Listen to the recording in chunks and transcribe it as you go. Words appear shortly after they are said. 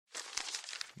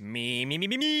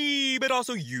Me, but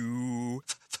also you.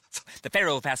 The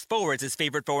Pharaoh fast forwards his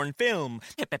favorite foreign film,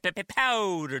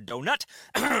 Powder Donut.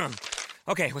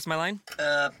 Okay, what's my line?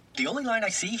 The only line I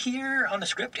see here on the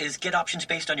script is get options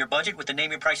based on your budget with the Name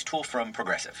Your Price tool from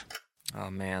Progressive. Oh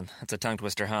man, that's a tongue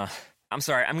twister, huh? I'm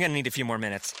sorry, I'm gonna need a few more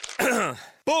minutes.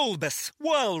 Bulbous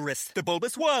Walrus, the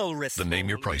Bulbous Walrus. The Name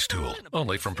Your Price tool,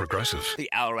 only from Progressive. The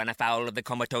owl ran afoul of the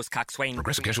comatose coxswain.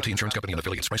 Progressive Casualty Insurance Company and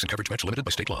affiliates. Price and coverage match limited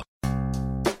by state law.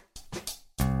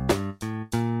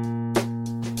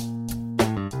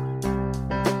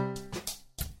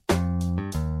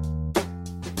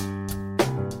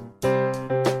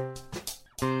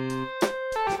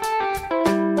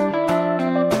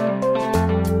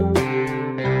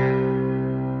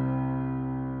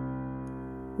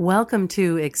 Welcome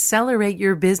to Accelerate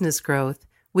Your Business Growth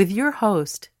with your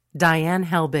host, Diane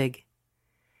Helbig.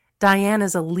 Diane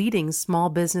is a leading small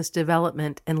business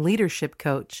development and leadership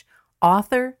coach,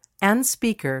 author, and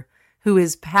speaker who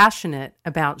is passionate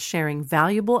about sharing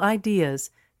valuable ideas,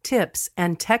 tips,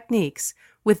 and techniques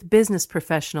with business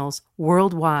professionals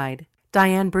worldwide.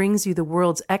 Diane brings you the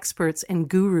world's experts and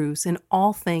gurus in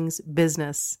all things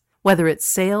business. Whether it's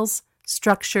sales,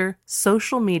 structure,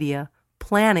 social media,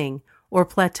 planning, or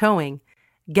plateauing,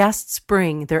 guests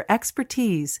bring their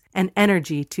expertise and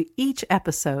energy to each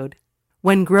episode.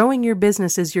 When growing your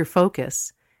business is your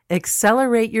focus,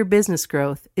 Accelerate Your Business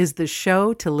Growth is the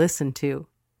show to listen to.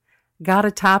 Got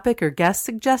a topic or guest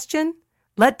suggestion?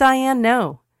 Let Diane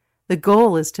know. The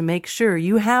goal is to make sure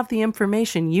you have the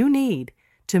information you need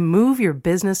to move your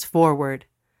business forward.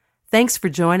 Thanks for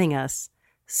joining us.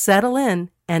 Settle in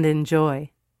and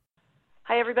enjoy.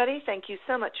 Hi, everybody. Thank you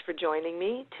so much for joining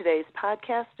me. Today's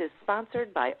podcast is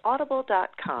sponsored by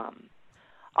Audible.com.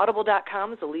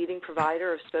 Audible.com is a leading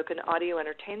provider of spoken audio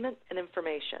entertainment and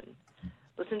information.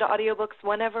 Listen to audiobooks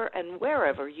whenever and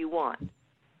wherever you want.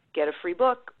 Get a free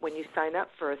book when you sign up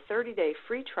for a 30-day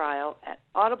free trial at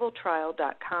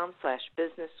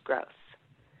audibletrial.com/businessgrowth.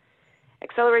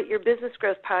 Accelerate Your Business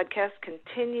Growth podcast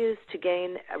continues to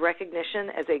gain recognition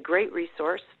as a great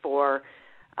resource for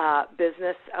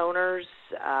business owners,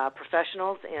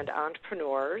 professionals, and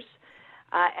entrepreneurs.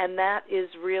 And that is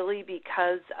really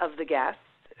because of the guests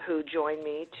who join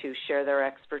me to share their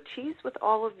expertise with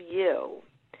all of you.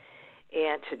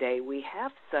 And today we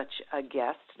have such a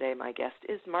guest. Today my guest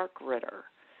is Mark Ritter.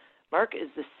 Mark is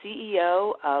the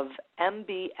CEO of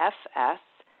MBFS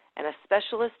and a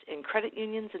specialist in credit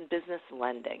unions and business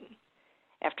lending.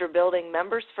 After building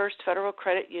Members First Federal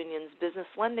Credit Union's business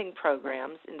lending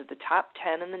programs into the top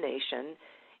 10 in the nation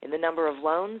in the number of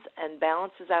loans and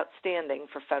balances outstanding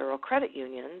for federal credit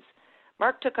unions,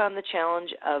 Mark took on the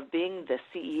challenge of being the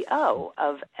CEO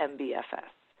of MBFS.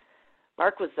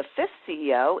 Mark was the fifth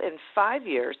CEO in 5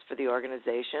 years for the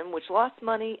organization, which lost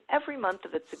money every month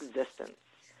of its existence.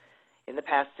 In the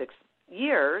past 6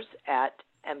 years at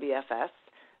MBFS,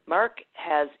 Mark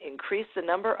has increased the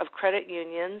number of credit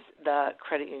unions, the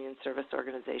Credit Union Service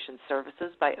Organization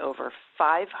services, by over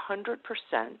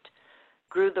 500%,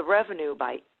 grew the revenue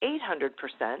by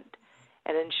 800%,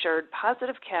 and ensured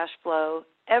positive cash flow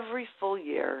every full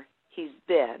year he's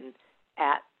been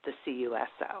at the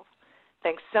CUSO.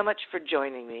 Thanks so much for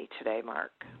joining me today,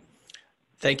 Mark.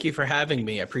 Thank you for having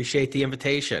me. I appreciate the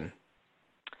invitation.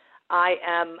 I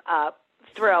am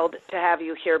thrilled to have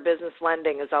you here. Business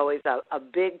lending is always a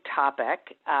big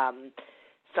topic,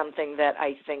 something that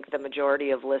I think the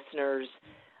majority of listeners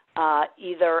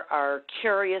either are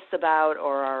curious about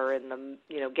or are in the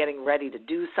getting ready to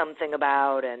do something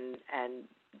about and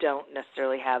don't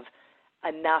necessarily have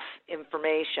enough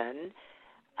information.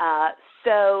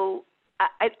 So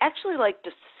I'd actually like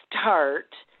to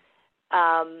start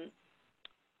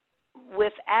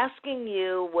with asking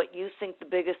you what you think the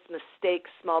biggest mistakes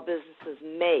small businesses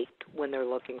make when they're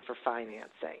looking for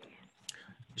financing.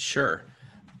 Sure.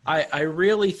 I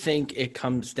really think it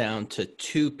comes down to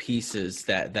two pieces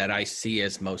that I see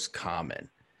as most common.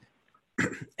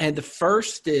 And the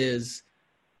first is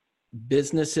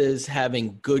businesses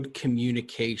having good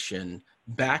communication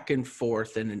back and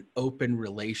forth in an open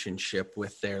relationship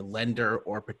with their lender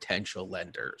or potential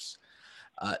lenders.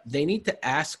 They need to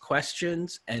ask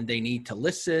questions and they need to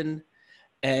listen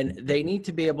and they need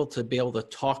to be able to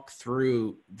talk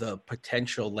through the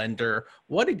potential lender,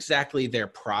 what exactly their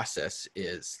process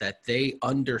is, that they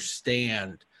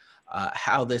understand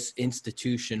how this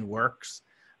institution works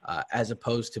as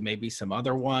opposed to maybe some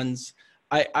other ones.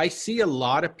 I see a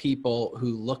lot of people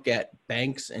who look at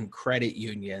banks and credit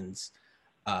unions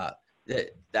that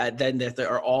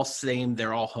they're all same,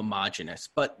 they're all homogenous,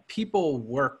 but people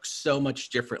work so much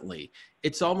differently.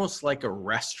 It's almost like a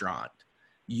restaurant.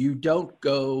 You don't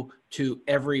go to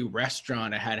every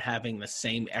restaurant ahead having the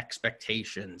same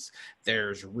expectations.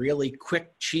 There's really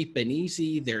quick, cheap, and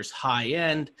easy. There's high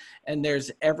end, and there's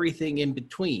everything in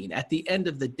between. At the end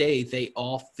of the day, they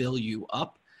all fill you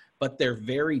up, but they're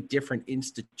very different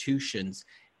institutions,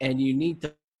 and you need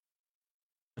to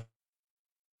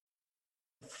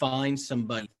find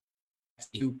somebody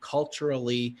who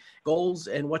culturally goals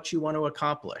and what you want to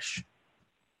accomplish.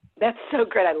 That's so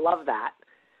great. I love that.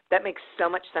 That makes so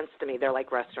much sense to me. They're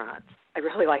like restaurants. I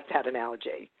really like that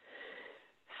analogy.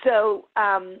 So,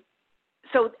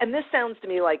 and this sounds to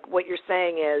me like what you're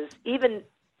saying is even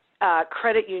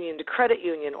credit union to credit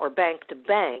union or bank to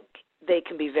bank, they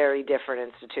can be very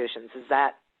different institutions. Is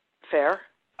that fair?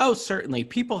 Oh, certainly.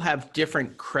 People have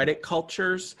different credit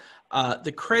cultures.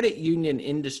 The credit union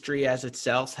industry as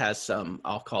itself has some,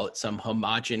 I'll call it some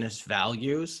homogenous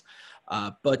values,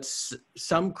 but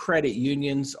some credit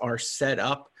unions are set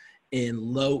up in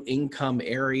low income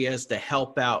areas to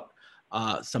help out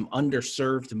some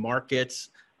underserved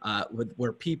markets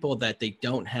where people that they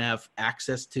don't have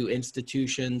access to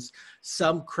institutions.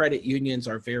 Some credit unions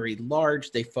are very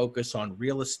large. They focus on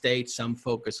real estate. Some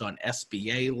focus on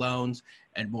SBA loans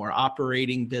and more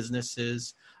operating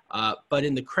businesses. But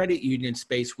in the credit union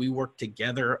space, we work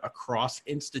together across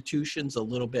institutions a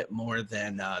little bit more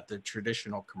than the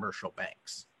traditional commercial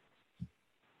banks.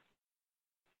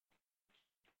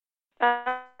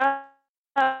 Oh,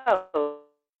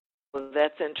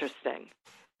 that's interesting.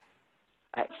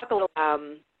 I talk a little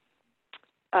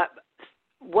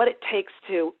what it takes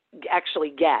to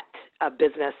actually get a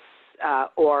business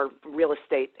or real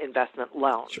estate investment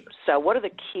loan. Sure. So what are the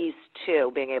keys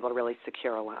to being able to really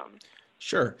secure a loan?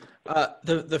 Sure.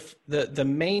 The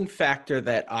main factor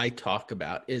that I talk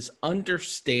about is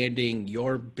understanding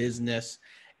your business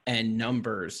and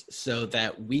numbers so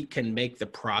that we can make the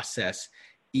process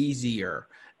easier.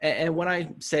 And when I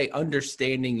say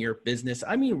understanding your business,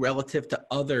 I mean relative to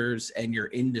others and your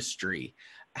industry.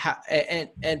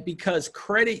 And because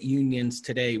credit unions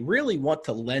today really want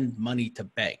to lend money to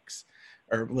banks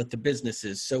or with the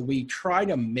businesses, so we try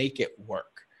to make it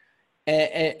work.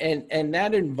 And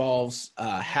that involves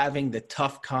having the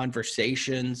tough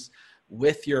conversations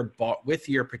with your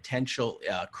potential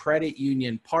credit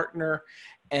union partner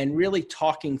and really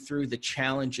talking through the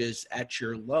challenges at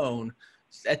your loan.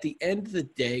 At the end of the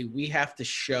day, we have to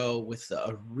show with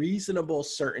a reasonable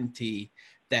certainty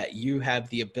that you have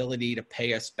the ability to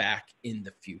pay us back in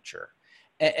the future.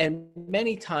 And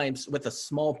many times with a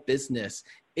small business,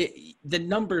 the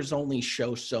numbers only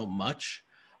show so much.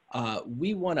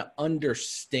 We want to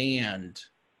understand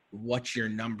what your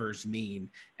numbers mean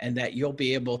and that you'll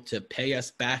be able to pay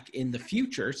us back in the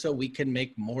future so we can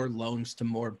make more loans to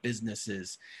more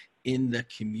businesses in the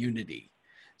community.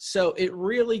 So it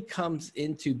really comes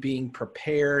into being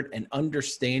prepared and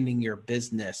understanding your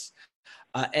business.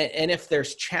 And if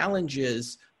there's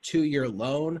challenges to your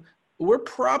loan, we're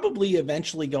probably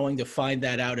eventually going to find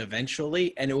that out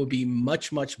eventually. And it would be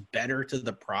much, much better to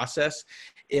the process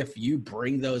if you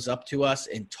bring those up to us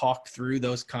and talk through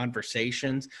those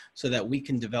conversations so that we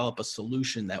can develop a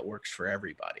solution that works for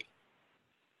everybody.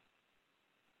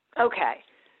 Okay.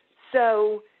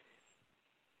 So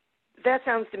that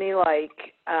sounds to me like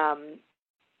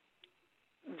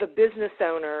the business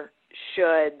owner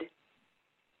should,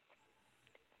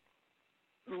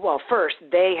 well, first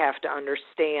they have to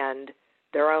understand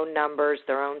their own numbers,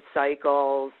 their own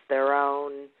cycles, their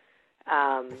own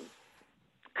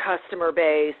customer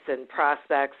base and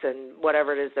prospects and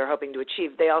whatever it is they're hoping to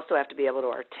achieve. They also have to be able to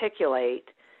articulate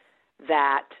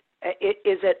that.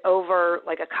 Is it over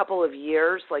like a couple of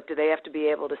years? Like, do they have to be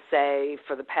able to say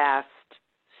for the past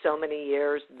so many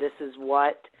years, this is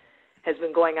what has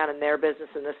been going on in their business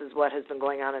and this is what has been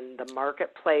going on in the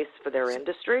marketplace for their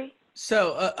industry?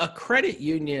 So a credit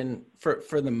union,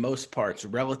 for the most parts,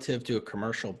 relative to a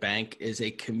commercial bank, is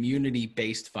a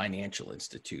community-based financial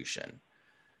institution.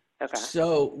 Okay.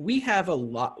 So we have a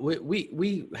lot,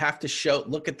 we have to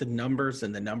look at the numbers,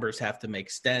 and the numbers have to make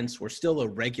sense. We're still a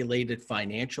regulated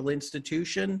financial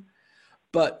institution,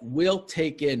 but we'll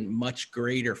take in much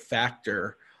greater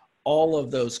factor all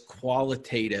of those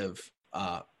qualitative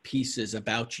pieces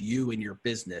about you and your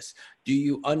business. Do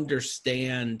you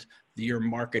understand your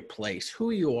marketplace,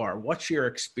 who you are, what's your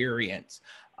experience?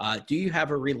 Do you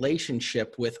have a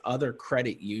relationship with other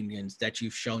credit unions that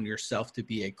you've shown yourself to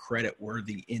be a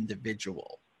credit-worthy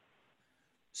individual?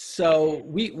 So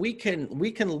we can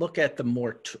look at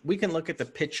we can look at the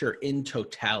picture in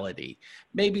totality.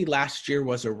 Maybe last year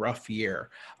was a rough year,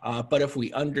 but if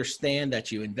we understand that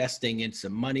you're investing in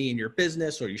some money in your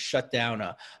business, or you shut down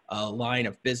a line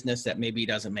of business that maybe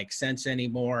doesn't make sense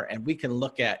anymore, and we can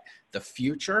look at the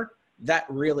future, that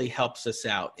really helps us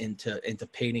out into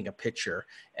painting a picture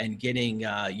and getting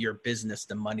your business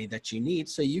the money that you need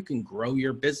so you can grow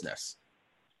your business.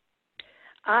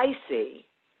 I see.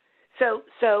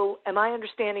 So am I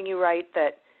understanding you right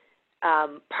that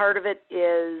part of it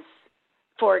is,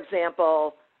 for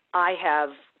example, I have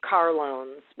car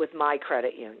loans with my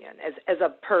credit union as a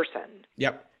person.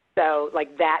 Yep. So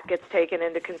like that gets taken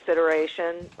into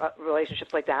consideration,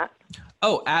 relationships like that?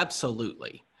 Oh,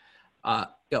 absolutely. One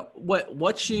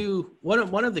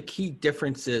of the key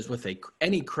differences with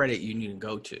any credit union you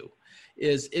go to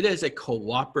is it is a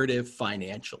cooperative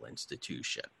financial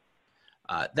institution.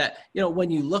 That, when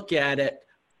you look at it,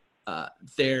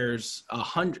 there's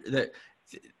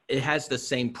it has the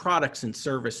same products and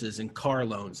services and car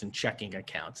loans and checking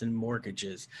accounts and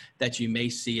mortgages that you may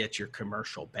see at your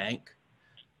commercial bank.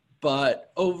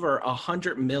 But over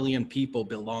 100 million people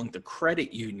belong to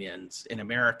credit unions in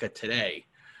America today.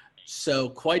 So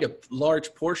quite a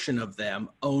large portion of them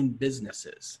own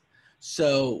businesses.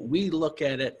 So we look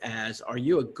at it as, are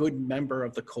you a good member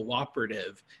of the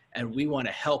cooperative, and we want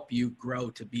to help you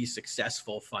grow to be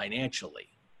successful financially,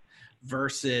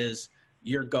 versus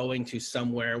you're going to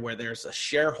somewhere where there's a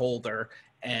shareholder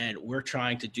and we're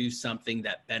trying to do something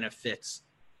that benefits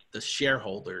the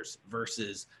shareholders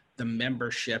versus the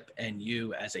membership and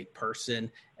you as a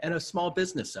person and a small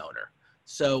business owner.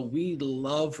 So we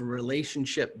love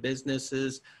relationship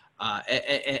businesses.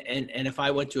 And if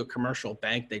I went to a commercial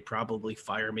bank, they'd probably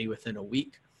fire me within a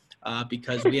week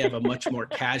because we have a much more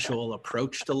casual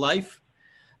approach to life.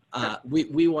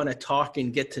 We want to talk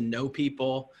and get to know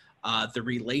people. The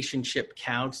relationship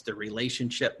counts. The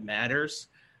relationship matters.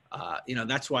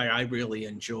 That's why I really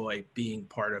enjoy being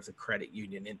part of the credit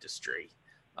union industry.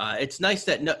 It's nice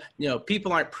that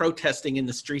people aren't protesting in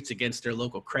the streets against their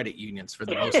local credit unions for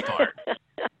the most part.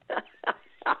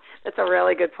 That's a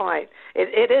really good point.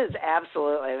 It is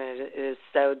absolutely. I mean, it is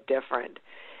so different.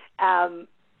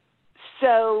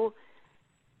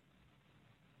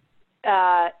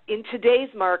 In today's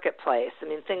marketplace, I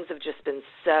mean, things have just been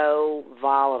so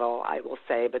volatile, I will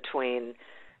say, between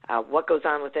what goes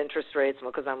on with interest rates and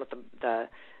what goes on with the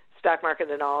stock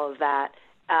market and all of that.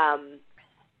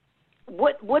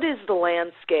 What is the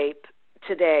landscape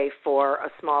today for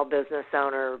a small business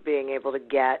owner being able to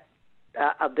get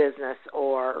a business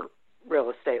or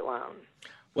real estate loan?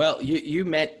 Well,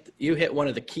 you hit one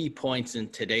of the key points in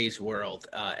today's world,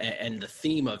 and the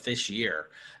theme of this year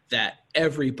that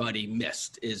everybody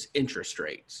missed is interest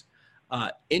rates.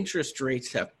 Interest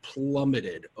rates have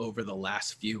plummeted over the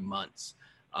last few months,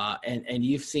 and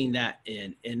you've seen that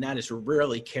and that is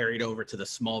really carried over to the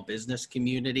small business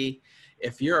community.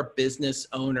 If you're a business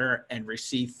owner and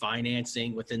receive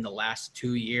financing within the last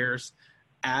 2 years,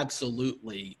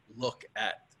 absolutely look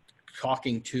at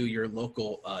talking to your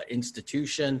local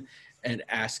institution and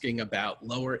asking about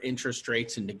lower interest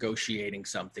rates and negotiating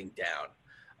something down.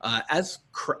 As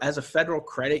a federal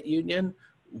credit union,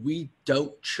 we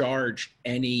don't charge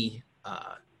any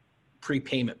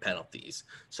prepayment penalties.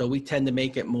 So we tend to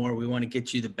make it more, we want to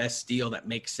get you the best deal that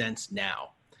makes sense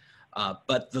now.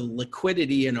 But the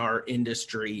liquidity in our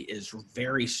industry is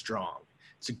very strong.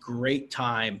 It's a great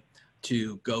time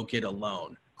to go get a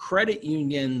loan. Credit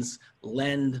unions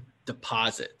lend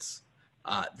deposits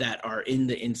that are in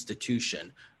the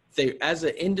institution. As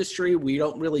an industry, we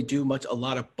don't really do a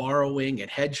lot of borrowing and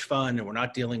hedge fund, and we're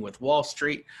not dealing with Wall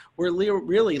Street. We're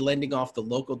really lending off the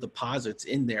local deposits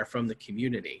in there from the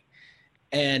community.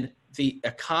 And the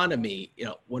economy,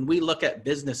 when we look at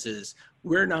businesses,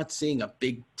 we're not seeing a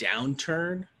big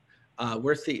downturn.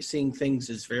 We're seeing things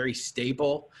as very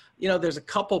stable. There's a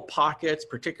couple pockets,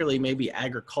 particularly maybe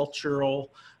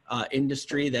agricultural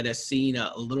industry, that has seen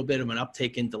a little bit of an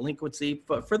uptake in delinquency.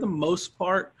 But for the most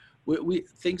part,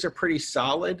 things are pretty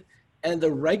solid, and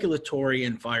the regulatory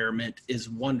environment is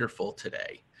wonderful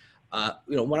today.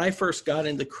 When I first got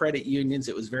into credit unions,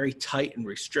 it was very tight and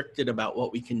restricted about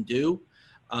what we can do.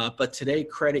 But today,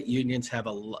 credit unions have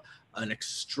an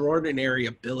extraordinary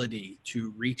ability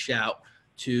to reach out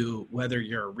to whether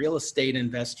you're a real estate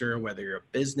investor, whether you're a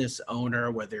business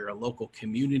owner, whether you're a local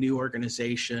community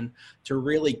organization, to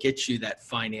really get you that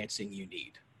financing you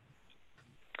need.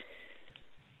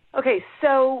 Okay,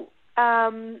 so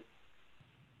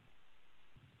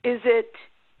is it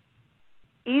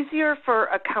easier for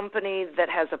a company that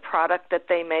has a product that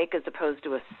they make as opposed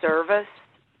to a service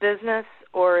business,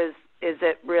 or is is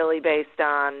it really based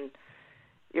on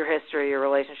your history, your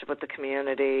relationship with the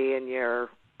community, and your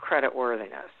credit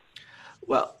worthiness?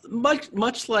 Well,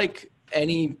 much like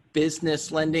any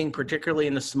business lending, particularly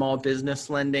in the small business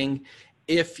lending,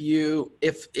 if you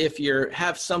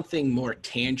have something more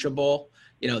tangible,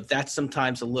 that's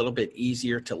sometimes a little bit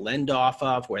easier to lend off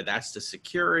of, where that's the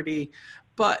security.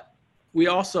 But we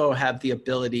also have the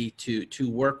ability to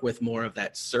work with more of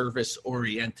that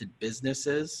service-oriented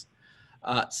businesses.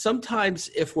 Sometimes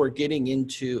if we're getting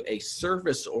into a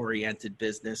service-oriented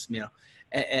business,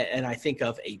 and I think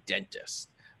of a dentist.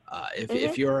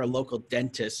 If you're a local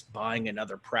dentist buying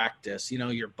another practice,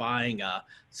 you're buying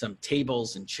some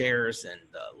tables and chairs and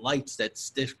lights that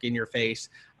stick in your face,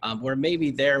 where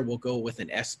maybe there we'll go with an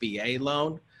SBA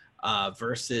loan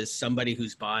versus somebody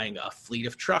who's buying a fleet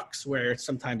of trucks, where it's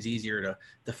sometimes easier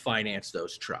to finance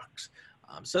those trucks.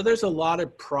 So there's a lot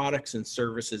of products and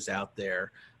services out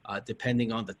there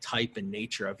depending on the type and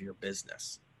nature of your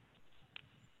business.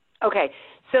 Okay,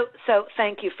 so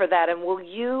thank you for that. And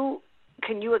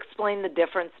can you explain the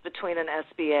difference between an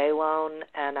SBA loan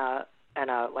and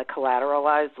a like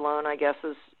collateralized loan, I guess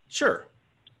is? Sure.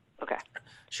 Okay.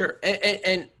 Sure.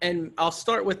 And I'll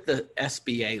start with the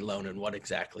SBA loan and what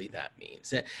exactly that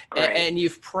means. And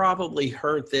you've probably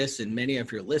heard this in many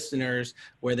of your listeners,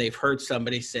 where they've heard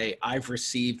somebody say, I've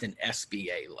received an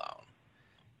SBA loan.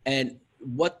 And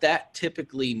what that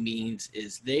typically means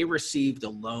is they received a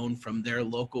loan from their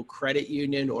local credit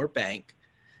union or bank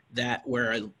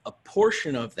where a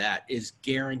portion of that is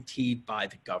guaranteed by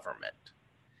the government.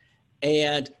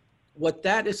 And what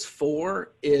that is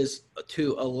for is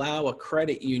to allow a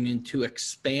credit union to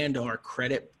expand our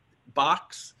credit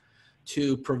box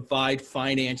to provide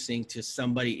financing to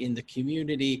somebody in the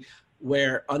community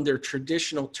where under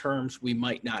traditional terms we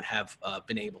might not have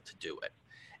been able to do it.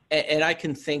 And I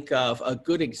can think of a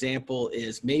good example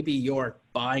is maybe you're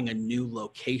buying a new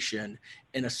location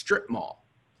in a strip mall,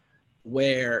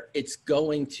 where it's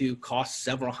going to cost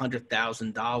several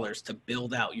 $100,000s to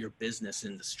build out your business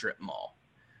in the strip mall.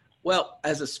 Well,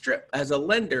 as a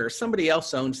lender, somebody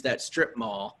else owns that strip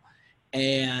mall,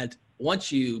 and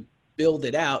once you build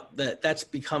it out,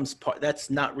 that's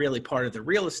not really part of the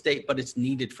real estate, but it's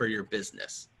needed for your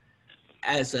business.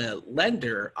 As a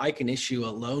lender, I can issue a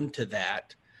loan to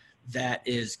that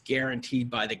is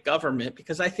guaranteed by the government,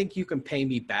 because I think you can pay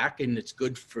me back and it's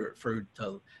good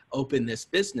to open this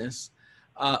business,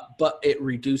 but it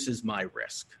reduces my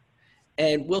risk.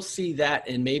 And we'll see that.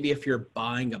 And maybe if you're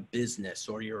buying a business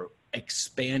or you're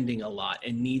expanding a lot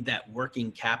and need that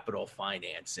working capital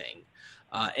financing,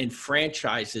 and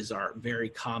franchises are very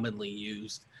commonly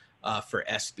used for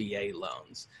SBA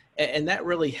loans. And that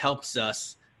really helps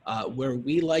us where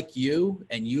we like you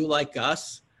and you like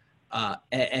us,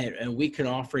 and we can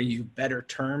offer you better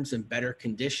terms and better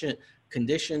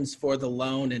conditions for the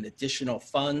loan and additional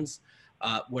funds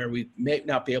where we may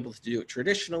not be able to do it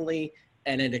traditionally,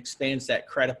 and it expands that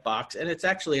credit box, and it's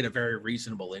actually at a very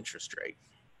reasonable interest rate.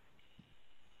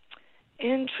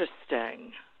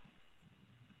 Interesting.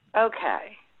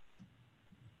 Okay.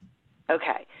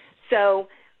 So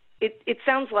it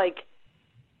sounds like,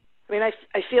 I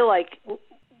feel like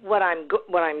what I'm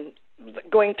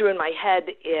going through in my head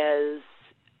is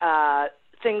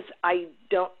things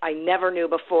I never knew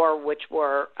before, which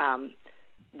were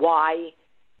why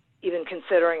even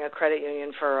considering a credit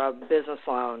union for a business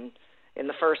loan in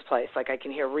the first place. Like, I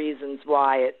can hear reasons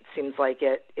why it seems like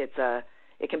it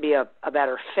can be a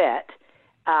better fit.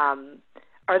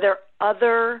 Are there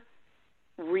other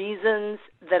reasons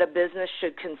that a business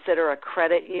should consider a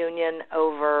credit union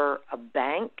over a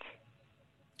bank?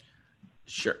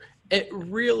 Sure. It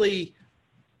really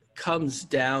comes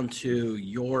down to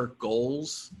your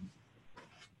goals.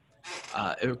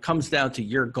 It comes down to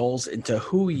your goals and to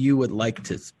who you would like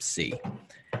to see.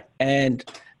 And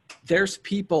there's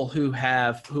people who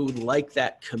like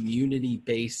that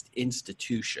community-based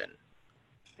institution.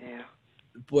 Yeah.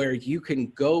 Where you can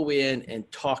go in and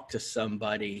talk to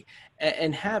somebody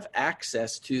and have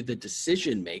access to the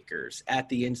decision makers at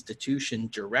the institution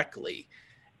directly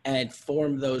and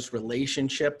form those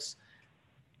relationships,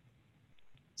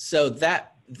 so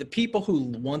that the people who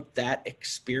want that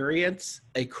experience,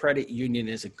 a credit union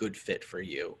is a good fit for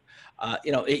you.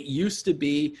 It used to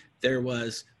be there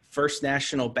was First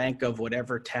National Bank of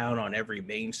whatever town on every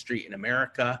main street in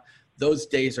America. Those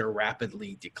days are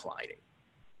rapidly declining.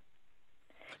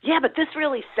 Yeah, but this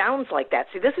really sounds like that.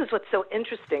 See, this is what's so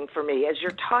interesting for me. As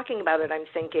you're talking about it, I'm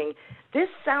thinking, this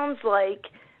sounds like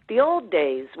the old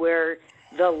days where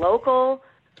the local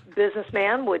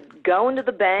businessman would go into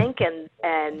the bank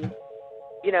and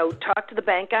talk to the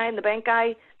bank guy, and the bank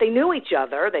guy, they knew each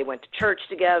other. They went to church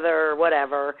together or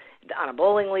whatever, on a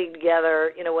bowling league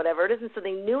together, whatever it is. And so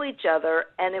they knew each other,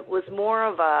 and it was more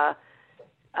of a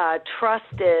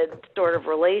trusted sort of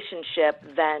relationship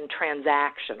than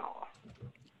transactional.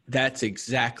 That's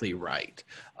exactly right.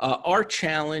 Our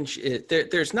challenge is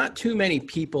there's not too many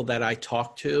people that I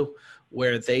talk to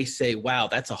where they say, wow,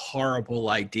 that's a horrible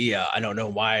idea. I don't know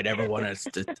why I'd ever want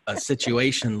a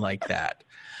situation like that.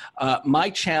 My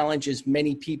challenge is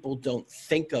many people don't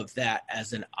think of that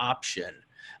as an option,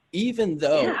 even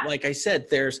though, like I said,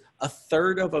 there's a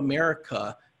third of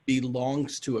America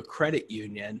belongs to a credit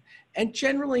union and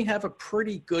generally have a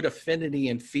pretty good affinity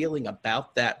and feeling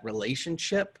about that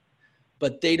relationship,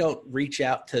 but they don't reach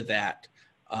out to that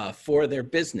for their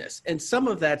business. And some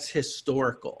of that's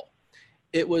historical.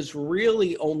 It was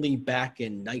really only back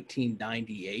in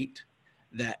 1998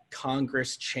 that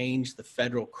Congress changed the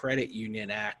Federal Credit Union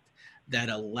Act that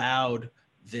allowed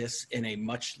this in a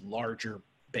much larger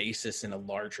basis and a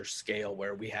larger scale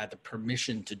where we had the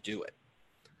permission to do it.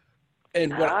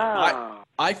 And when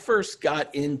I first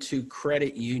got into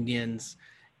credit unions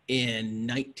in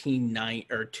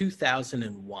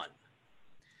 2001.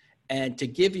 And to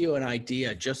give you an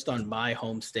idea, just on my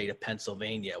home state of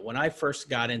Pennsylvania, when I first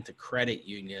got into credit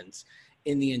unions,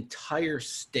 in the entire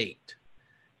state,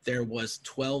 there was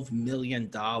 $12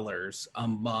 million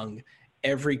among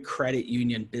every credit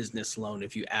union business loan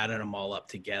if you added them all up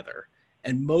together.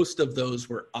 And most of those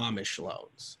were Amish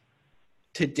loans.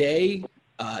 Today,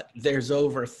 there's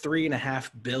over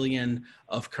 $3.5 billion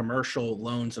of commercial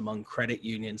loans among credit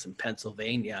unions in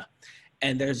Pennsylvania.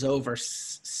 And there's over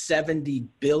 70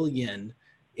 billion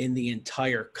in the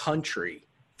entire country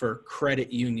for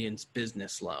credit unions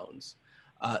business loans.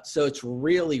 So it's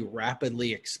really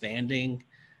rapidly expanding,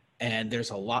 and there's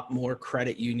a lot more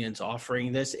credit unions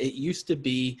offering this. It used to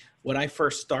be, when I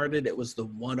first started, it was the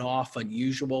one-off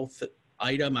unusual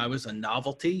item. I was a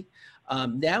novelty.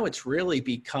 Now it's really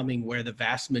becoming where the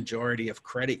vast majority of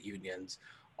credit unions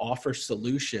offer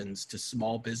solutions to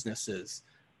small businesses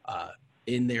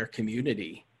in their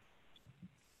community.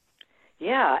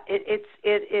 Yeah, it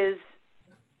is.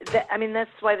 I mean, that's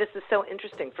why this is so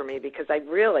interesting for me, because I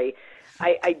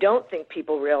don't think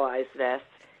people realize this,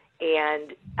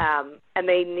 and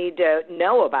they need to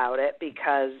know about it,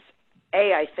 because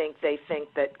I think they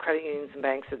think that credit unions and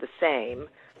banks are the same,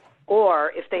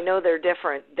 or if they know they're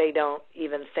different, they don't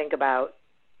even think about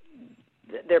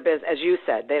their business. As you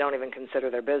said, they don't even consider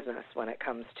their business when it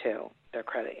comes to their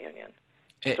credit union.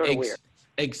 Sort of weird.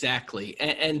 Exactly.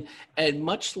 And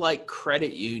much like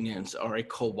credit unions are a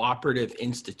cooperative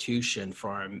institution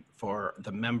for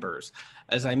the members,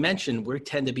 as I mentioned, we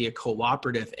tend to be a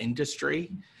cooperative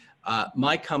industry.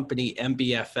 My company,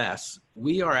 MBFS,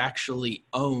 we are actually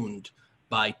owned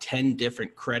by 10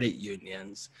 different credit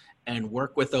unions and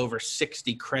work with over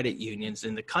 60 credit unions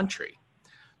in the country.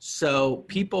 So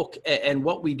people, and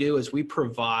what we do is we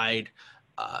provide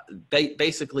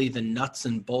basically the nuts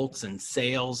and bolts and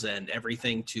sales and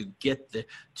everything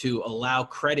to allow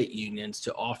credit unions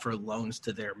to offer loans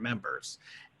to their members.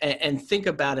 And think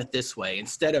about it this way: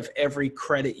 instead of every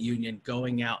credit union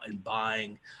going out and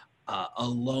buying a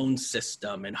loan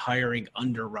system and hiring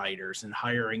underwriters and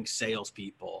hiring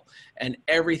salespeople and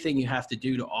everything you have to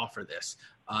do to offer this,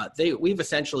 we've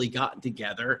essentially gotten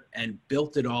together and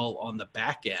built it all on the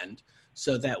back end,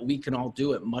 so that we can all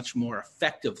do it much more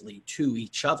effectively to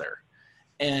each other.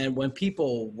 And when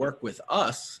people work with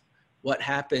us, what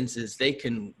happens is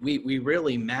we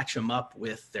really match them up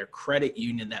with their credit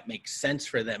union that makes sense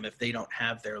for them if they don't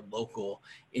have their local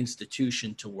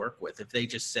institution to work with. If they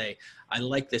just say, I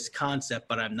like this concept,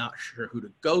 but I'm not sure who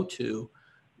to go to,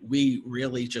 we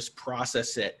really just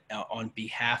process it on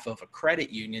behalf of a credit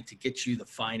union to get you the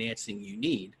financing you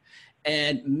need.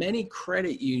 And many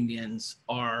credit unions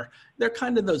they're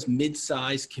kind of those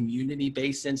mid-sized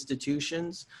community-based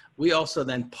institutions. We also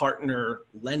then partner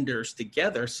lenders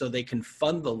together so they can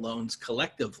fund the loans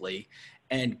collectively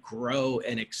and grow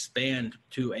and expand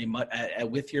to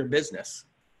with your business.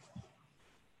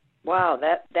 Wow,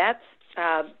 that's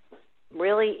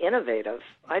really innovative.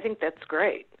 I think that's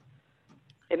great.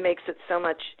 It makes it so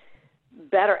much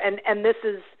better. And this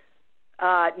is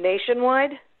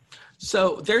nationwide?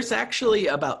 So there's actually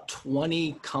about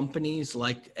 20 companies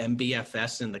like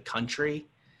MBFS in the country,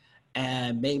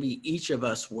 and maybe each of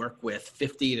us work with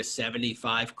 50 to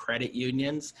 75 credit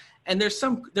unions. And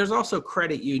there's also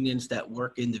credit unions that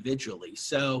work individually.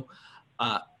 So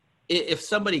if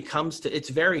somebody it's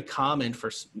very common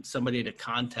for somebody to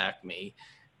contact me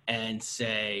and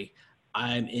say,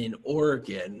 I'm in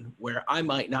Oregon, where I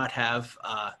might not have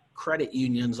credit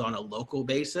unions on a local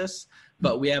basis,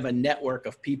 but we have a network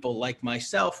of people like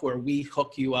myself where we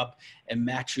hook you up and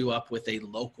match you up with a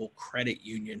local credit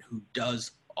union who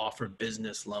does offer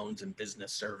business loans and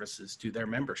business services to their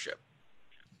membership.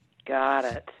 Got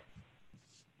it.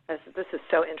 This is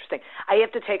so interesting. I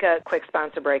have to take a quick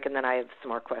sponsor break, and then I have some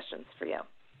more questions for you.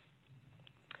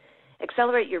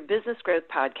 Accelerate Your Business Growth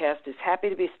podcast is happy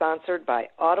to be sponsored by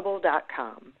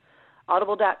Audible.com.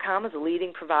 Audible.com is a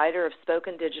leading provider of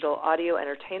spoken digital audio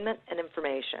entertainment and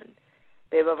information.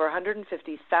 They have over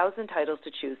 150,000 titles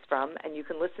to choose from, and you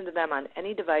can listen to them on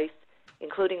any device,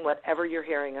 including whatever you're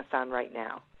hearing us on right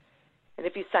now. And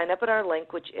if you sign up at our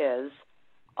link, which is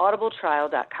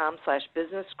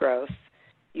audibletrial.com/businessgrowth,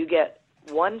 you get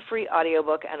one free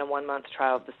audiobook and a 1-month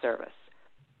trial of the service.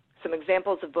 Some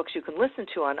examples of books you can listen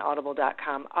to on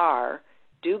Audible.com are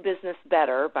Do Business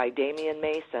Better by Damian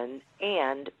Mason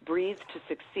and Breathe to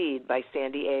Succeed by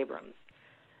Sandy Abrams.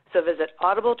 So visit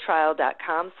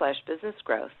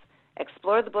audibletrial.com/businessgrowth,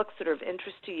 explore the books that are of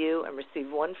interest to you, and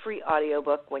receive one free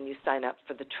audiobook when you sign up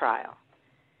for the trial.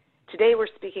 Today we're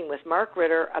speaking with Mark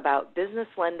Ritter about business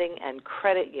lending and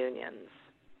credit unions.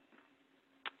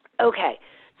 Okay,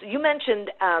 so you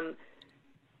mentioned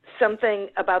something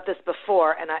about this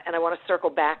before, and I want to circle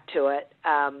back to it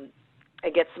and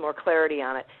get some more clarity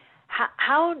on it.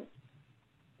 How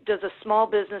does a small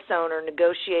business owner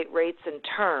negotiate rates and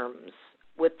terms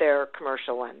with their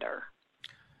commercial lender?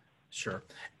 Sure.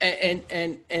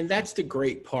 And that's the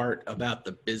great part about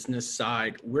the business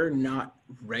side. We're not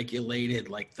regulated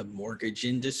like the mortgage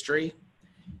industry.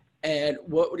 And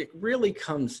what it really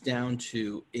comes down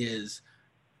to is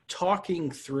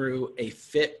talking through a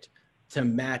fit to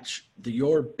match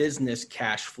your business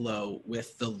cash flow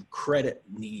with the credit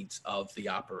needs of the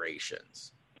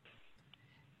operations.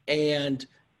 And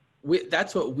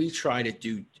that's what we try to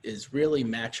do, is really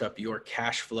match up your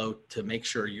cash flow to make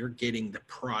sure you're getting the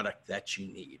product that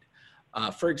you need.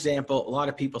 For example, a lot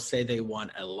of people say they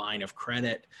want a line of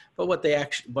credit, but what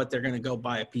they're going to go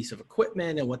buy a piece of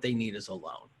equipment, and what they need is a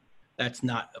loan. That's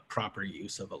not a proper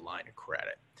use of a line of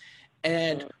credit.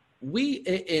 And we,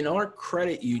 in our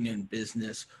credit union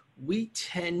business, we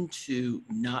tend to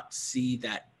not see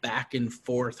that back and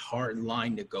forth hard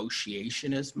line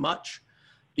negotiation as much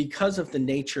because of the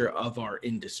nature of our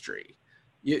industry.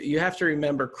 You have to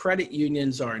remember, credit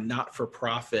unions are a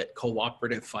not-for-profit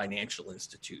cooperative financial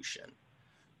institution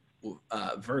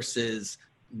versus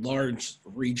large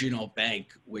regional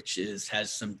bank, which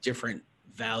has some different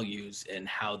values in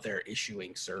how they're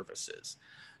issuing services.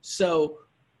 So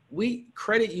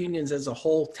credit unions as a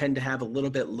whole tend to have a little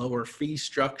bit lower fee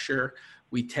structure.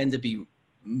 We tend to be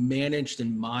managed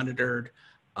and monitored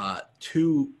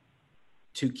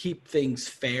to keep things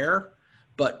fair,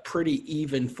 but pretty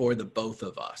even for the both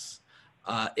of us.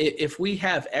 If we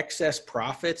have excess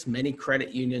profits, many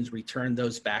credit unions return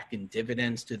those back in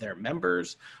dividends to their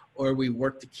members, or we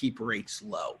work to keep rates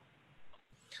low.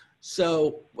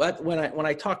 So when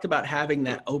I talked about having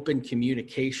that open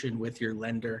communication with your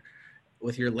lender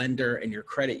and your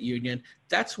credit union,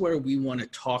 that's where we want to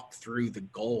talk through the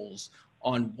goals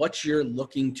on what you're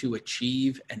looking to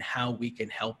achieve and how we can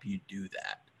help you do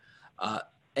that.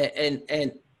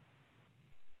 And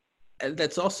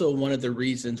that's also one of the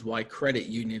reasons why credit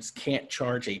unions can't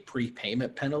charge a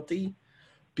prepayment penalty,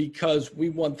 because we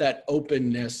want that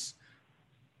openness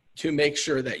to make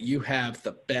sure that you have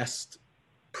the best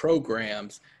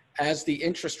programs as the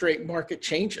interest rate market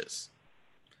changes.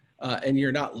 And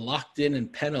you're not locked in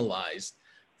and penalized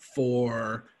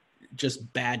for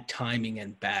just bad timing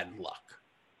and bad luck.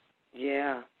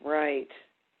 Yeah, right.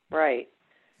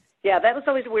 Yeah, that was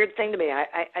always a weird thing to me.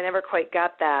 I never quite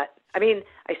got that. I mean,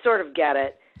 I sort of get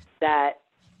it that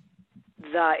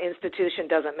the institution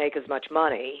doesn't make as much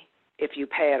money if you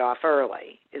pay it off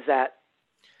early. Is that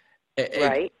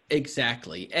right?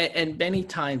 Exactly. And many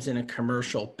times in a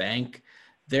commercial bank,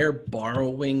 they're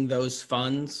borrowing those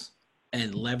funds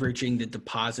and leveraging the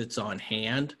deposits on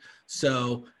hand.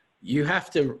 So you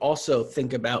have to also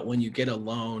think about, when you get a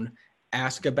loan,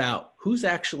 ask about who's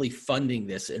actually funding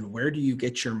this and where do you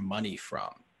get your money from?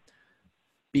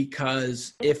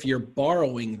 Because if you're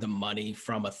borrowing the money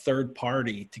from a third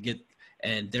party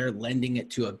and they're lending it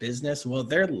to a business, well,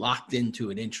 they're locked into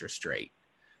an interest rate.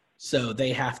 So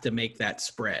they have to make that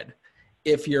spread.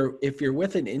 If you're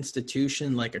with an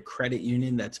institution like a credit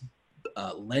union that's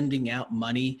lending out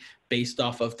money based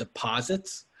off of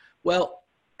deposits, well,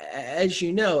 as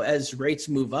you know, as rates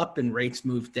move up and rates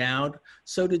move down,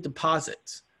 so do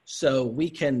deposits. So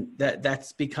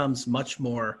that becomes much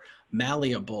more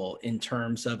malleable in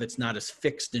terms of it's not as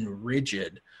fixed and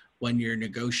rigid when you're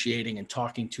negotiating and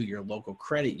talking to your local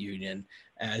credit union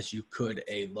as you could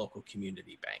a local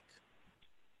community bank.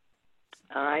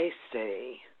 I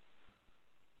see.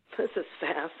 This is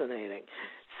fascinating.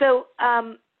 So,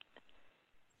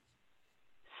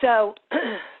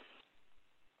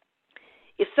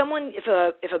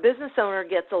 if a business owner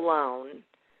gets a loan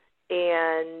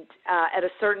and at a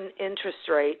certain interest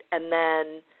rate, and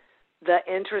then the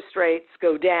interest rates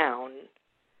go down,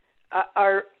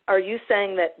 are you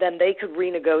saying that then they could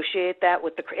renegotiate that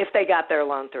if they got their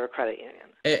loan through a credit union?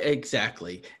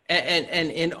 Exactly.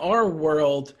 And in our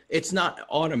world, it's not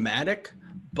automatic,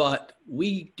 but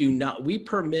we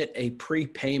permit a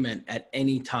prepayment at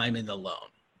any time in the loan.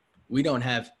 We don't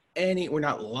have we're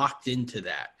not locked into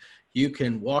that. You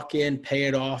can walk in, pay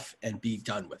it off, and be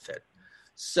done with it.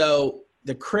 So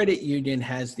the credit union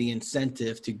has the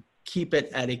incentive to keep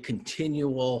it at a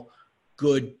continual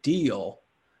good deal,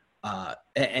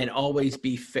 and always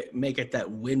make it that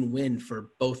win-win for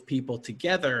both people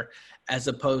together, as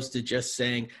opposed to just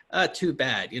saying, too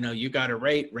bad, you got a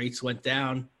rates went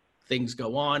down, things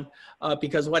go on.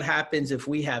 Because what happens if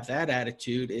we have that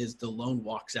attitude is the loan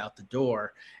walks out the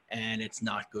door, and it's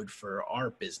not good for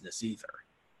our business either.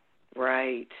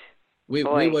 Right. We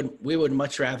would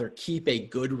much rather keep a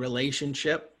good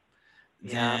relationship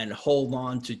than hold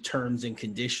on to terms and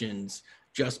conditions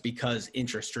just because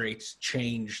interest rates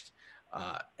changed,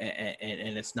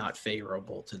 and it's not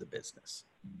favorable to the business.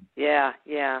 Yeah,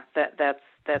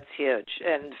 that's huge,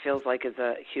 and feels like it's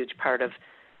a huge part of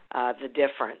the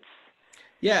difference.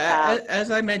 Yeah,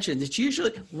 as I mentioned, it's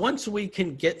usually once we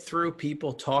can get through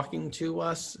people talking to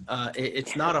us,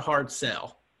 it's not a hard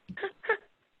sell.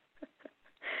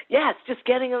 Yeah, it's just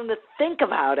getting them to think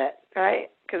about it, right?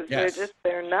 Because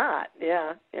they're not.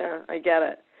 Yeah, I get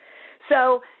it.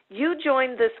 So you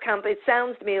joined this company. It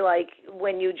sounds to me like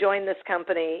when you joined this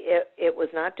company, it was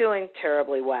not doing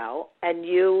terribly well, and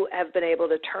you have been able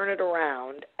to turn it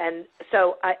around. And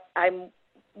so I'm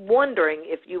wondering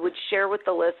if you would share with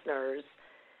the listeners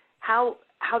how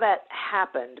that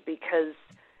happened, because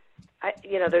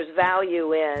there's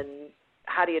value in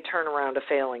how do you turn around a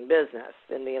failing business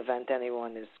in the event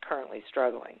anyone is currently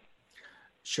struggling.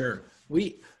 Sure.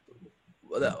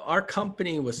 Our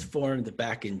company was formed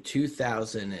back in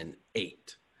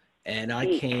 2008, and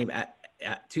I came at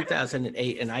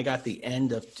 2008, and I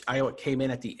came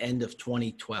in at the end of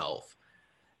 2012.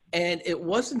 And it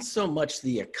wasn't so much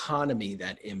the economy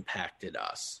that impacted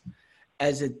us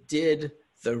as it did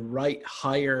the right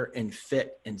hire and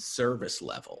fit and service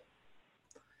level.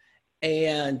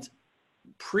 And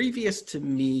previous to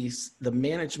me, the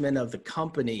management of the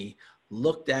company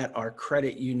looked at our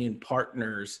credit union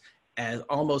partners as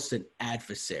almost an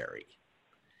adversary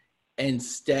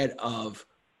instead of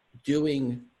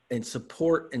doing and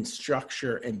support and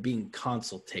structure and being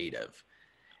consultative.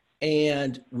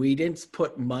 And we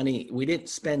didn't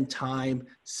spend time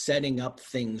setting up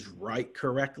things right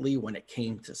correctly when it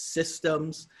came to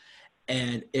systems.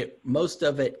 And most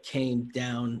of it came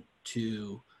down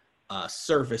to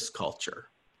service culture.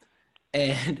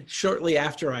 And shortly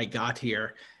after I got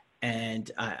here,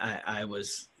 and I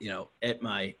was,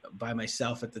 by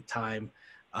myself at the time,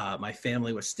 my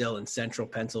family was still in central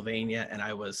Pennsylvania, and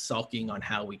I was sulking on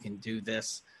how we can do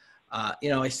this.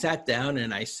 I sat down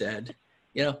and I said,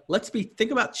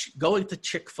 think about going to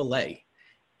Chick-fil-A,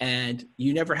 and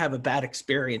you never have a bad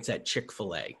experience at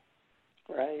Chick-fil-A.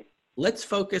 Right. Let's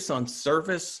focus on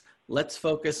service. Let's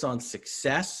focus on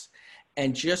success,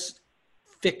 and just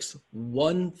fix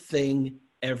one thing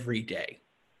every day.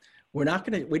 We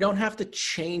don't have to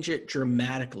change it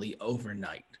dramatically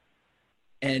overnight.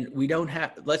 And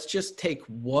let's just take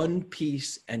one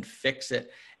piece and fix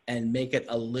it and make it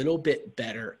a little bit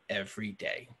better every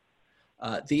day.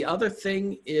 The other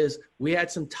thing is we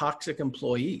had some toxic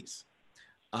employees.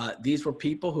 These were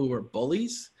people who were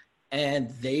bullies, and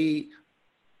they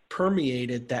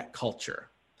permeated that culture.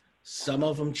 Some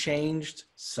of them changed,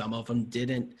 some of them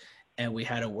didn't, and we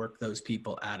had to work those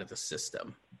people out of the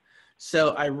system.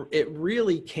 So it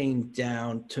really came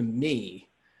down to me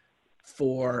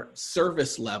for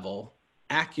service level,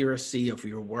 accuracy of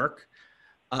your work,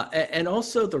 and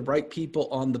also the right people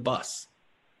on the bus.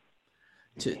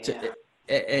 And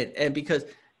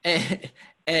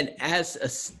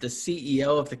as the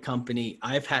CEO of the company,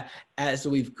 as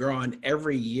we've grown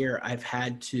every year, I've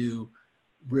had to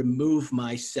remove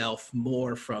myself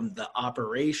more from the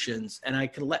operations, and I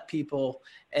can let people,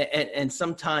 and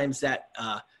sometimes that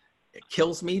it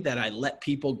kills me that I let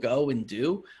people go and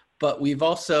do, but we've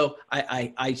also,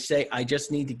 I say, I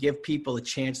just need to give people a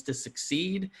chance to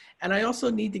succeed. And I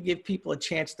also need to give people a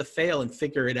chance to fail and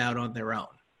figure it out on their own.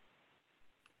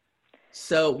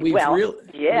 So we've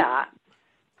yeah.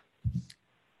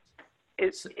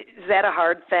 Is that a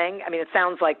hard thing? I mean, it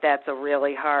sounds like that's a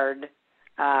really hard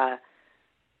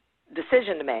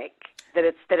decision to make, that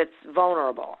it's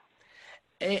vulnerable.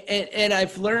 And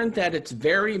I've learned that it's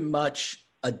very much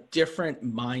a different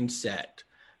mindset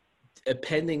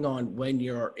depending on when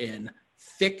you're in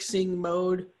fixing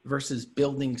mode versus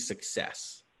building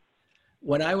success.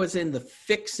 When I was in the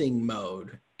fixing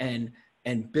mode and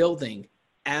building,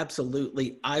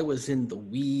 absolutely, I was in the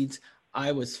weeds.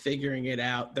 I was figuring it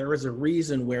out. There was a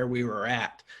reason where we were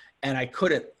at, and I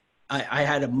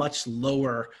had a much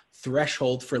lower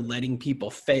threshold for letting people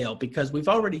fail because we've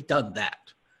already done that.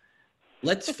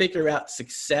 Let's figure out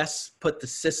success, put the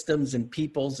systems and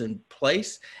peoples in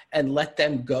place, and let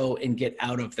them go and get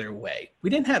out of their way.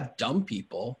 We didn't have dumb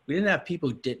people. We didn't have people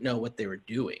who didn't know what they were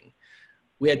doing.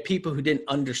 We had people who didn't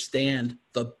understand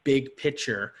the big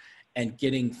picture and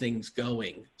getting things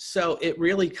going. So it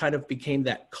really kind of became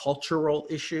that cultural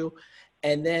issue.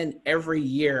 And then every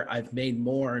year I've made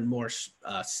more and more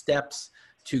steps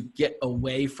to get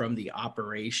away from the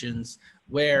operations,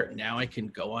 where now I can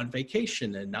go on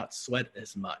vacation and not sweat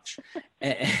as much,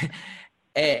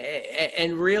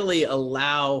 and really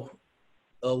allow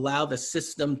the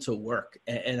system to work.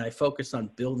 And I focus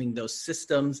on building those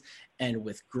systems and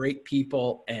with great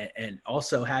people, and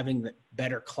also having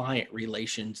better client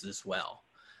relations as well.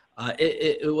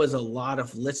 It was a lot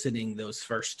of listening those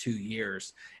first 2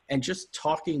 years and just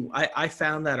talking. I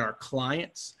found that our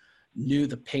clients knew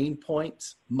the pain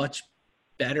points much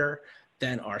better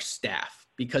than our staff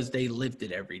because they lived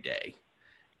it every day.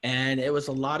 And it was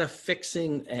a lot of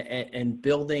fixing and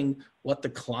building what the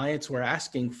clients were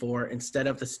asking for instead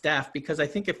of the staff, because I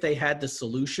think if they had the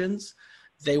solutions,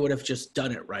 they would have just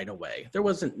done it right away. There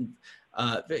wasn't,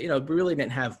 we really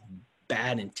didn't have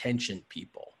bad intentioned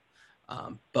people,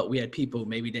 but we had people who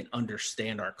maybe didn't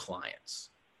understand our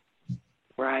clients.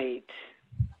 Right.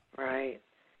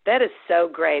 That is so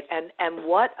great. And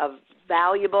what a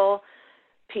valuable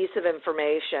piece of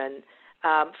information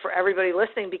for everybody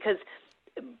listening, because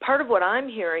part of what I'm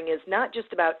hearing is not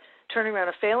just about turning around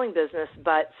a failing business,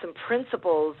 but some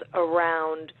principles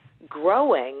around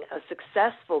growing a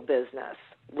successful business,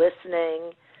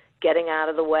 listening, getting out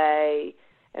of the way,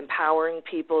 empowering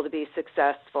people to be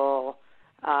successful,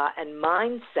 and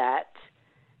mindset.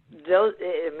 Those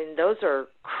are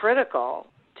critical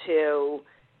to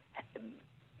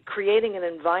creating an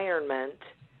environment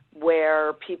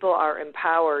where people are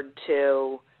empowered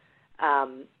to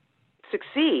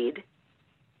succeed,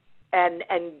 and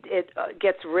it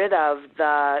gets rid of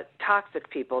the toxic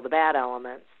people, the bad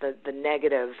elements, the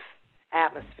negative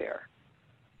atmosphere.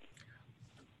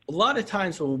 A lot of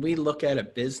times when we look at a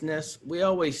business, we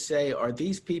always say, are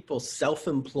these people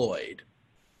self-employed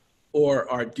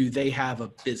or do they have a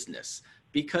business?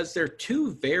 Because they're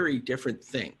two very different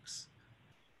things.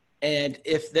 And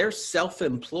if they're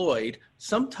self-employed,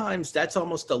 sometimes that's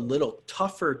almost a little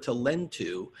tougher to lend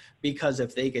to, because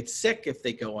if they get sick, if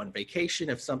they go on vacation,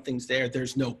 if something's there,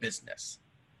 there's no business.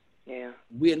 Yeah.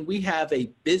 When we have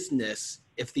a business,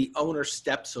 if the owner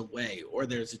steps away or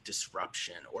there's a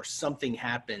disruption or something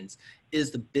happens, is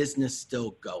the business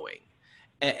still going?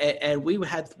 And we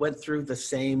went through the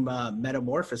same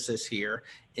metamorphosis here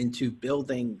into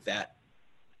building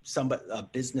a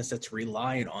business that's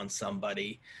reliant on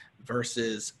somebody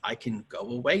versus I can go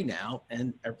away now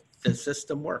and the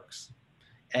system works.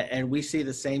 And we see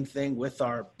the same thing with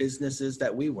our businesses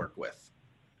that we work with.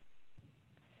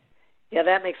 Yeah,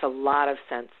 that makes a lot of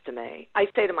sense to me. I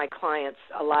say to my clients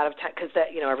a lot of times, because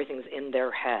everything's in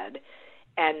their head,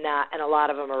 and a lot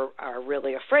of them are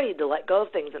really afraid to let go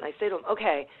of things. And I say to them,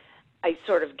 okay, I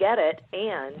sort of get it.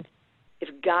 And if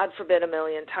God forbid a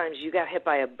million times you got hit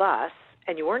by a bus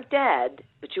and you weren't dead,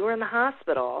 but you were in the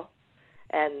hospital,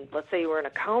 and let's say you were in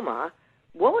a coma,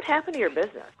 what would happen to your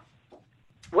business?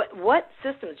 What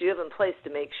systems do you have in place to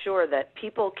make sure that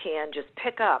people can just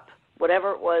pick up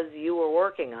whatever it was you were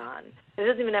working on? It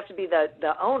doesn't even have to be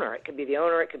the owner. It could be the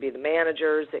owner. It could be the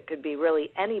managers. It could be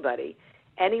really anybody.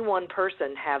 Any one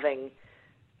person having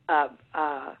a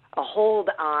hold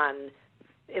on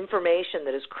information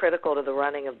that is critical to the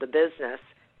running of the business.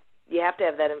 You have to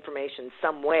have that information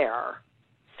somewhere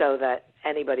so that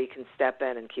anybody can step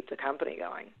in and keep the company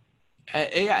going.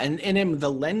 And in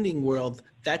the lending world,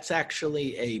 that's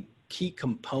actually a key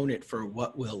component for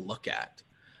what we'll look at.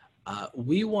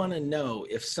 We want to know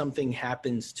if something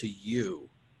happens to you,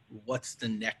 what's the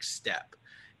next step?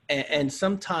 And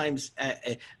sometimes,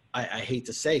 I hate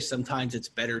to say, sometimes it's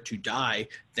better to die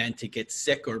than to get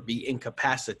sick or be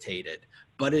incapacitated.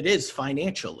 But it is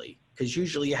financially, because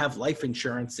usually you have life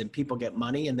insurance and people get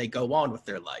money and they go on with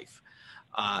their life.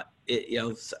 A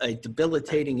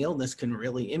debilitating illness can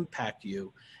really impact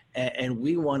you. And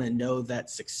we want to know that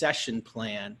succession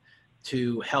plan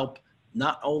to help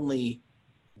not only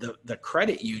the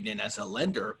credit union as a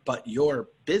lender, but your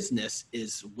business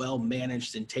is well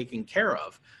managed and taken care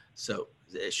of. So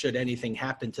should anything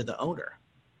happen to the owner.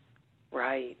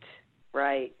 Right.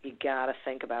 You got to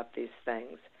think about these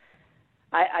things.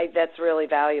 That's really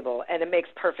valuable. And it makes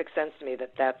perfect sense to me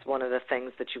that that's one of the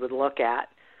things that you would look at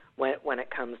when it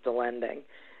comes to lending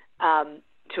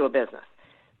to a business.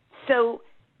 So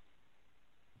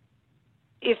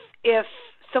if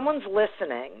someone's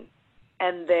listening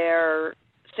and they're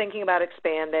thinking about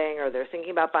expanding, or they're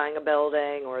thinking about buying a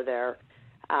building, or they're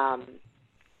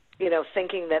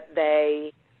thinking that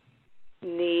they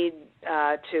need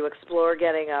to explore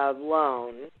getting a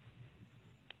loan,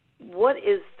 what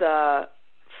is the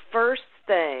first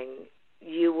thing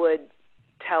you would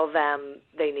tell them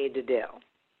they need to do?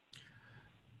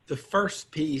 The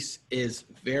first piece is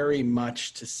very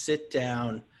much to sit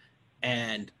down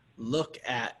and look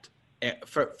at,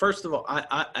 first of all,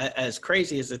 I as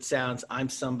crazy as it sounds, I'm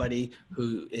somebody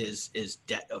who is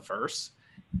debt averse,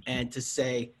 and to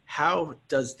say, how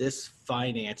does this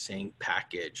financing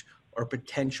package or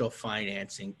potential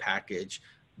financing package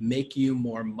make you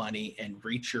more money and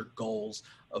reach your goals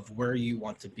of where you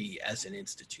want to be as an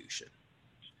institution?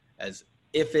 As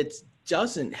if it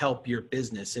doesn't help your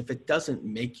business, if it doesn't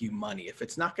make you money, if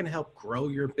it's not going to help grow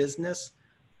your business,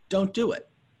 don't do it.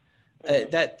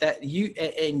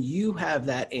 You have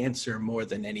that answer more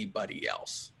than anybody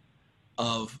else.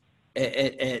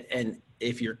 And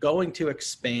if you're going to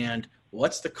expand,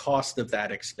 what's the cost of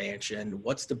that expansion?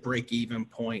 What's the break-even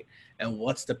point? And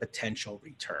what's the potential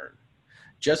return?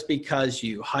 Just because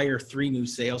you hire 3 new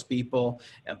salespeople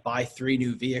and buy 3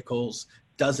 new vehicles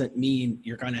doesn't mean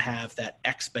you're going to have that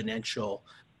exponential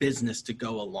business to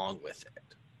go along with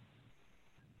it.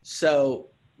 So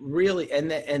really,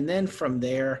 and then from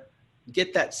there,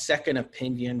 get that second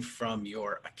opinion from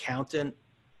your accountant,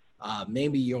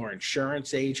 maybe your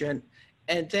insurance agent.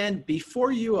 And then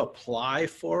before you apply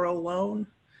for a loan,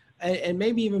 and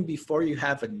maybe even before you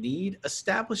have a need,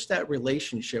 establish that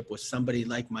relationship with somebody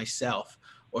like myself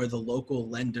or the local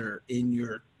lender in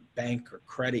your bank or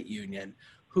credit union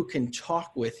who can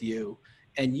talk with you,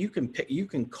 and you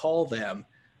can call them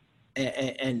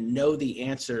and know the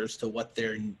answers to what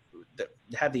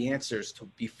have the answers to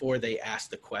before they ask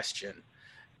the question.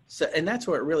 So, and that's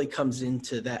where it really comes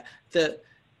into that.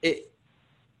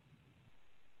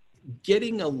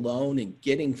 Getting a loan and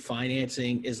getting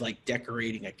financing is like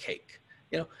decorating a cake.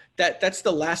 That's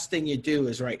the last thing you do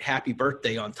is write happy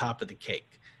birthday on top of the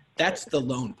cake. That's the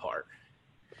loan part.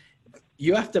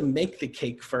 You have to make the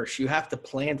cake first. You have to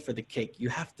plan for the cake. You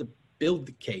have to build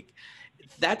the cake.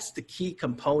 That's the key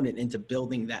component into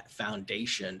building that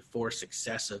foundation for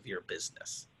success of your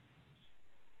business.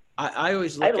 I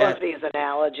always look I love these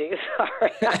analogies.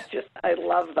 Sorry, I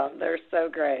love them. They're so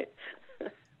great.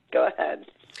 Go ahead.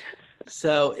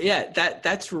 So yeah,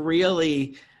 that's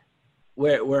really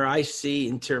where I see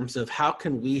in terms of how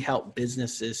can we help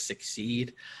businesses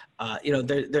succeed.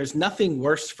 There's nothing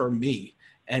worse for me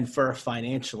and for a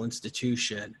financial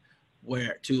institution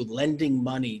where to lending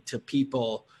money to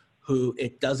people who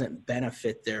it doesn't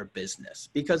benefit their business,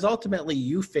 because ultimately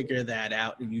you figure that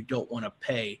out and you don't want to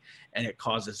pay, and it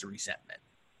causes resentment.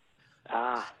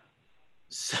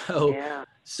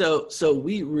 So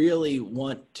we really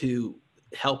want to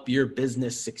help your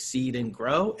business succeed and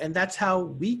grow, and that's how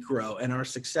we grow and are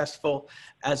successful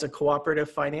as a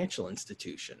cooperative financial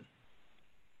institution.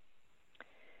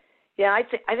 Yeah,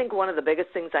 I think one of the biggest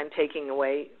things I'm taking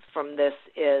away from this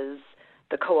is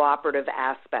the cooperative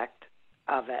aspect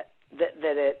of it,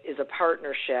 that it is a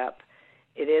partnership.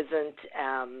 It isn't,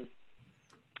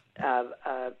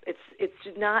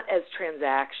 it's not as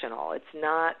transactional. It's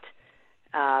not,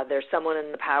 there's someone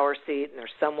in the power seat and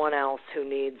there's someone else who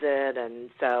needs it.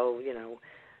 And so,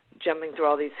 jumping through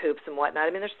all these hoops and whatnot. I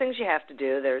mean, there's things you have to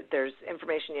do. There's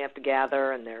information you have to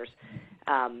gather, and there's,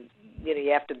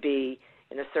 you have to be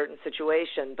in a certain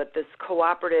situation. But this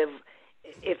cooperative,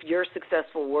 if you're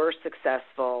successful, we're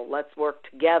successful, let's work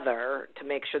together to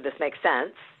make sure this makes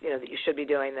sense, that you should be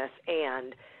doing this,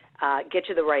 and get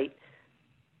you the right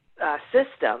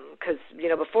system. Because,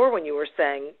 before when you were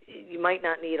saying you might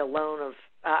not need a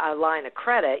line of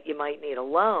credit, you might need a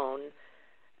loan,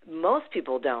 most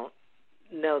people don't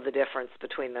know the difference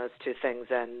between those two things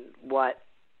and what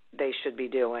they should be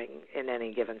doing in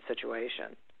any given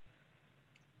situation.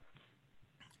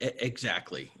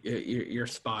 Exactly. You're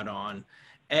spot on.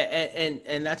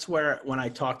 And that's where, when I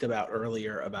talked about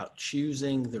earlier about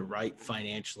choosing the right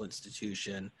financial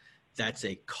institution that's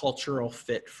a cultural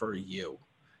fit for you.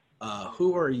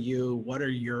 Who are you? What are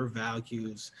your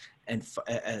values? And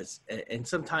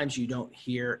sometimes you don't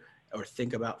hear or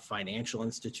think about financial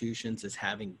institutions as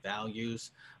having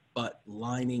values, but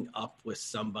lining up with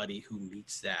somebody who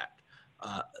meets that.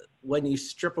 When you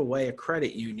strip away a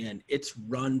credit union, it's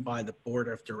run by the board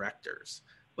of directors.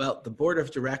 Well, the board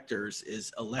of directors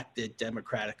is elected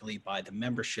democratically by the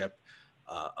membership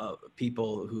of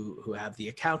people who have the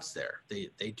accounts there.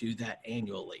 They do that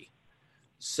annually.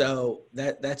 So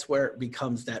that's where it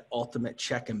becomes that ultimate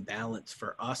check and balance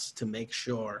for us to make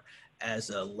sure as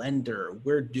a lender,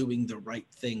 we're doing the right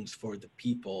things for the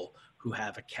people who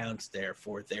have accounts there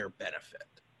for their benefit.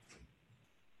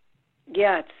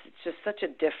 Yeah, it's just such a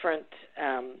different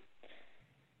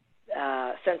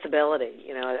sensibility,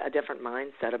 a different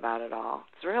mindset about it all.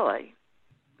 It's really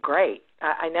great.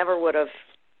 I never would have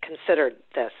considered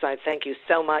this. I thank you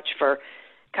so much for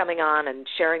coming on and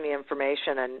sharing the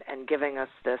information and giving us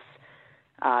this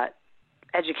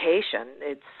education.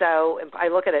 I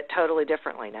look at it totally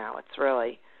differently now. It's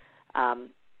really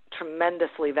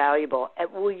tremendously valuable.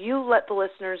 Will you let the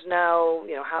listeners know,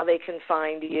 how they can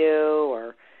find you,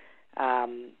 or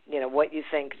what you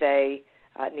think they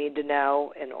need to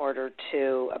know in order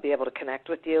to be able to connect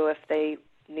with you if they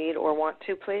need or want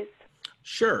to, please?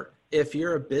 Sure. If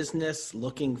you're a business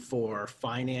looking for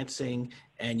financing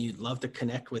and you'd love to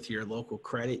connect with your local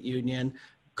credit union,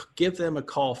 give them a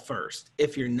call first.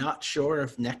 If you're not sure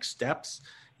of next steps,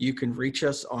 you can reach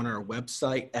us on our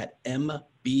website at mbfs.org.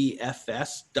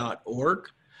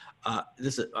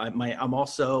 I'm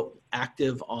also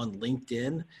active on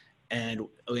LinkedIn, and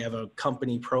we have a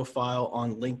company profile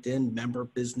on LinkedIn, Member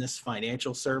Business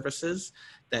Financial Services,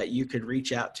 that you could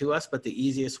reach out to us. But the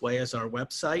easiest way is our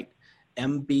website,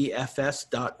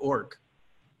 mbfs.org.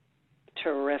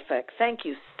 Terrific. Thank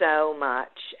you so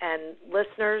much. And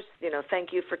listeners,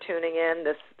 thank you for tuning in.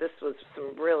 This was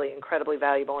some really incredibly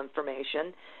valuable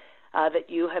information that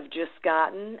you have just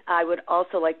gotten. I would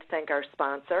also like to thank our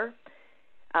sponsor.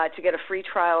 To get a free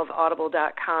trial of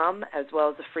audible.com as well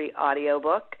as a free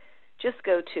audiobook, just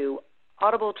go to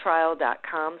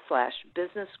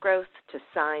audibletrial.com/businessgrowth to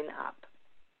sign up.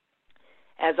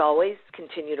 As always,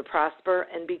 continue to prosper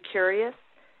and be curious.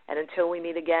 And until we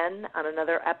meet again on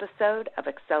another episode of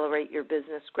Accelerate Your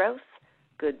Business Growth,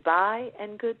 goodbye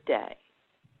and good day.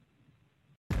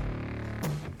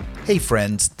 Hey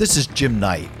friends, this is Jim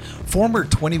Knight, former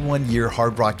 21-year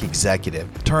Hard Rock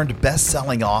executive turned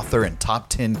best-selling author and top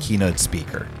 10 keynote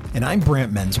speaker. And I'm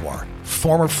Brant Menswar,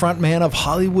 former frontman of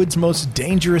Hollywood's Most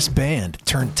Dangerous Band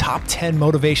turned top 10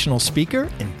 motivational speaker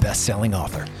and best-selling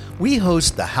author. We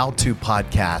host the how-to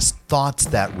podcast Thoughts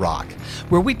That Rock,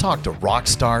 where we talk to rock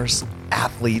stars,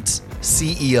 athletes,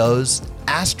 CEOs,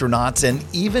 astronauts, and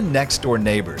even next-door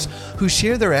neighbors who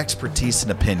share their expertise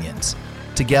and opinions.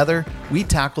 Together, we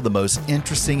tackle the most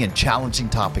interesting and challenging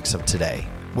topics of today.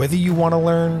 Whether you want to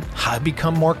learn how to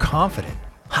become more confident,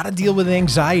 how to deal with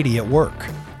anxiety at work,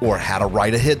 or how to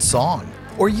write a hit song,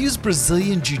 or use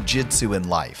Brazilian Jiu-Jitsu in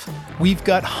life, we've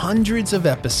got hundreds of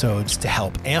episodes to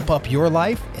help amp up your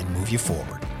life and move you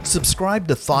forward. Subscribe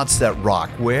to Thoughts That Rock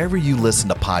wherever you listen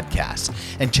to podcasts,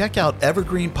 and check out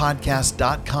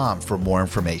evergreenpodcast.com for more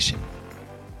information.